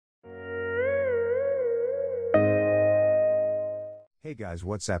Hey guys,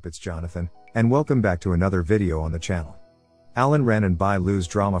 what's up? It's Jonathan, and welcome back to another video on the channel. Ren and Bai Lu's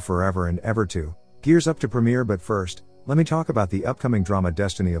drama Forever and Ever 2 gears up to premiere, but first, let me talk about the upcoming drama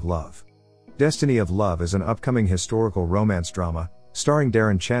Destiny of Love. Destiny of Love is an upcoming historical romance drama, starring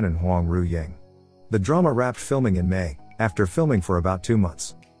Darren Chen and Huang Riying. The drama wrapped filming in May, after filming for about 2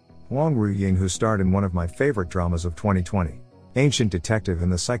 months. Huang Riying, who starred in one of my favorite dramas of 2020, Ancient Detective in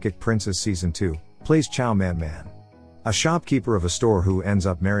the Psychic Princess Season 2, plays Chao Man, a shopkeeper of a store who ends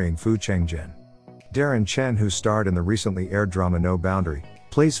up marrying Fu Chengjin. Darren Chen, who starred in the recently aired drama No Boundary,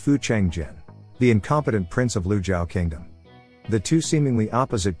 plays Fu Chengjin, the incompetent prince of Liujin Kingdom. The two seemingly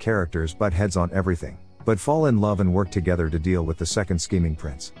opposite characters butt heads on everything, but fall in love and work together to deal with the second scheming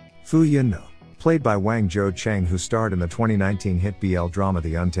prince, Fu Yunno, played by Wang Zhou Cheng, who starred in the 2019 hit BL drama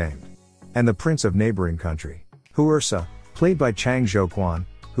The Untamed, and the prince of neighboring country, Hu Ursa, played by Chang Zhouquan,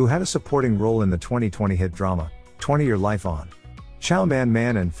 who had a supporting role in the 2020 hit drama 20 Your Life On. Chao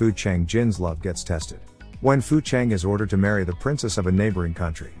Man and Fu Chengjin's love gets tested when Fu Cheng is ordered to marry the princess of a neighboring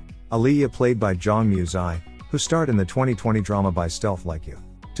country, Aliyah, played by Zhang Muzai, who starred in the 2020 drama By Stealth Like You,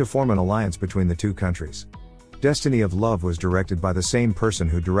 to form an alliance between the two countries. Destiny of Love was directed by the same person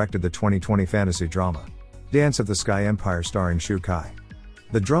who directed the 2020 fantasy drama Dance of the Sky Empire starring Shu Kai.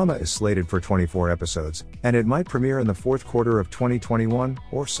 The drama is slated for 24 episodes, and it might premiere in the fourth quarter of 2021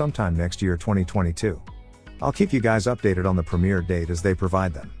 or sometime next year 2022. I'll keep you guys updated on the premiere date as they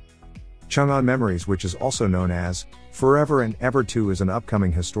provide them. Chang'an Memories, which is also known as Forever and Ever 2, is an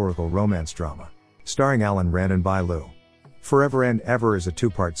upcoming historical romance drama, starring Ren and Bai Lu. Forever and Ever is a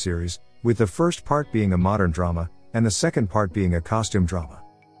 2-part series, with the first part being a modern drama, and the second part being a costume drama.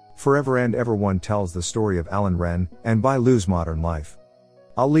 Forever and Ever 1 tells the story of Ren and Bai Lu's modern life.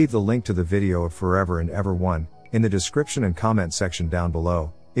 I'll leave the link to the video of Forever and Ever 1 in the description and comment section down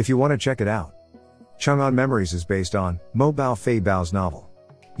below, if you want to check it out. Chang'an Memories is based on Mo Bao Fei Bao's novel,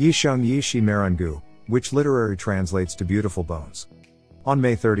 Yisheng Yishi Merengu, which literally translates to Beautiful Bones. On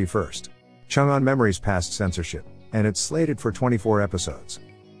May 31st, Chang'an Memories passed censorship, and it's slated for 24 episodes.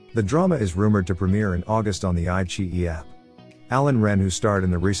 The drama is rumored to premiere in August on the iQIYI app. Ren, who starred in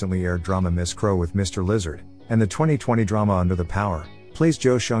the recently aired drama Miss Crow with Mr. Lizard, and the 2020 drama Under the Power, plays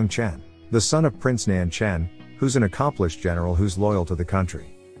Zhou Sheng Chen, the son of Prince Nan Chen, who's an accomplished general who's loyal to the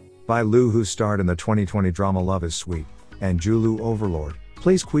country. Bai Lu, who starred in the 2020 drama Love is Sweet, and Zhulu Overlord,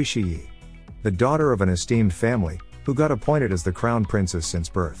 plays Kui Shiyi, the daughter of an esteemed family, who got appointed as the crown princess since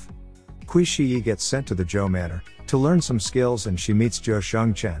birth. Kui Shiyi gets sent to the Zhou manor, to learn some skills, and she meets Zhou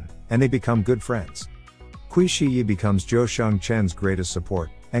Sheng Chen, and they become good friends. Kui Shiyi becomes Zhou Sheng Chen's greatest support,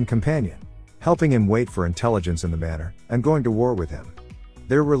 and companion, helping him wait for intelligence in the manor, and going to war with him.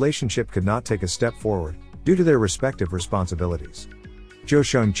 Their relationship could not take a step forward, due to their respective responsibilities. Zhou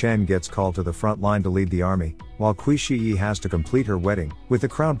Sheng Chen gets called to the front line to lead the army, while Kui Shiyi has to complete her wedding with the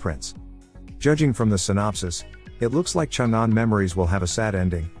crown prince. Judging from the synopsis, it looks like Chang'an Memories will have a sad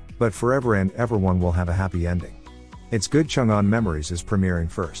ending, but Forever and Ever 1 will have a happy ending. It's good Chang'an Memories is premiering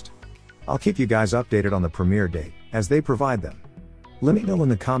first. I'll keep you guys updated on the premiere date, as they provide them. Let me know in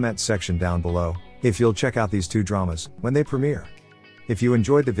the comment section down below, if you'll check out these two dramas, when they premiere. If you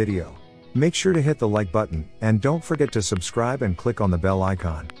enjoyed the video, make sure to hit the like button, and don't forget to subscribe and click on the bell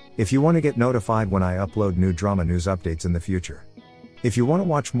icon, if you want to get notified when I upload new drama news updates in the future. If you want to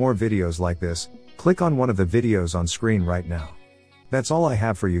watch more videos like this, click on one of the videos on screen right now. That's all I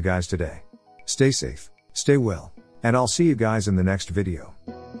have for you guys today. Stay safe, stay well, and I'll see you guys in the next video.